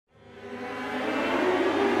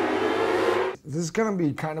This is gonna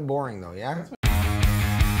be kind of boring though, yeah?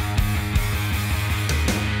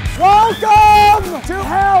 Welcome to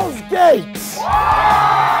Hell's Gate! It's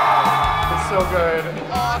so good.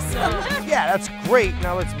 Awesome. Yeah, that's great.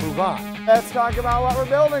 Now let's move on. Let's talk about what we're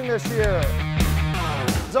building this year.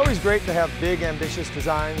 It's always great to have big, ambitious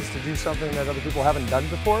designs to do something that other people haven't done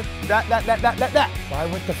before. That. Why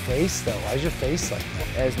with the face though? Why is your face like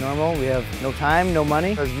that? As normal, we have no time, no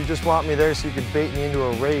money. Because you just want me there so you could bait me into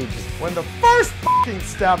a rage. When the first fucking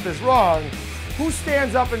step is wrong, who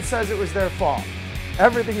stands up and says it was their fault?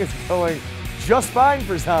 Everything is going just fine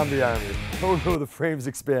for Zombie Army. Oh no, the frame's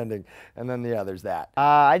expanding. And then yeah, there's that.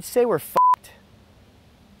 I'd say we're f***ed.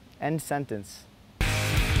 End sentence.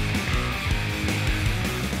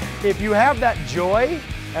 If you have that joy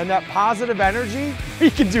and that positive energy,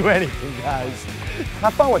 we can do anything, guys.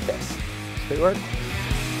 Have fun with this. Straight work.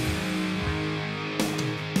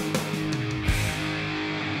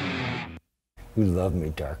 You love me,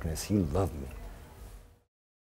 darkness. You love me.